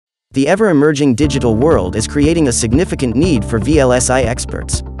The ever-emerging digital world is creating a significant need for VLSI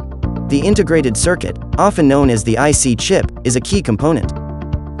experts. The integrated circuit, often known as the IC chip, is a key component.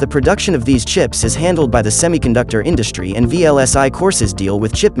 The production of these chips is handled by the semiconductor industry, and VLSI Courses deal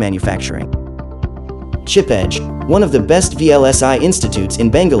with chip manufacturing. Chipedge, one of the best VLSI institutes in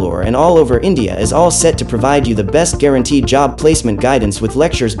Bangalore and all over India, is all set to provide you the best guaranteed job placement guidance with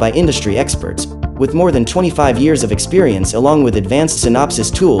lectures by industry experts, with more than 25 years of experience, along with advanced synopsis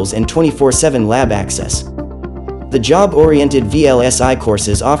tools and 24/7 lab access. The job-oriented VLSI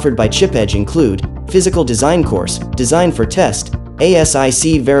courses offered by Chipedge include Physical Design Course, Design for Test,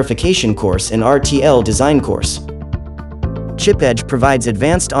 ASIC Verification Course, and RTL Design Course. Chipedge provides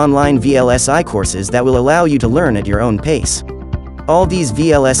advanced online VLSI courses that will allow you to learn at your own pace. All these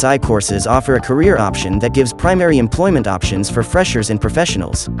VLSI courses offer a career option that gives primary employment options for freshers and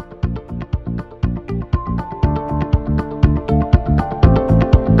professionals.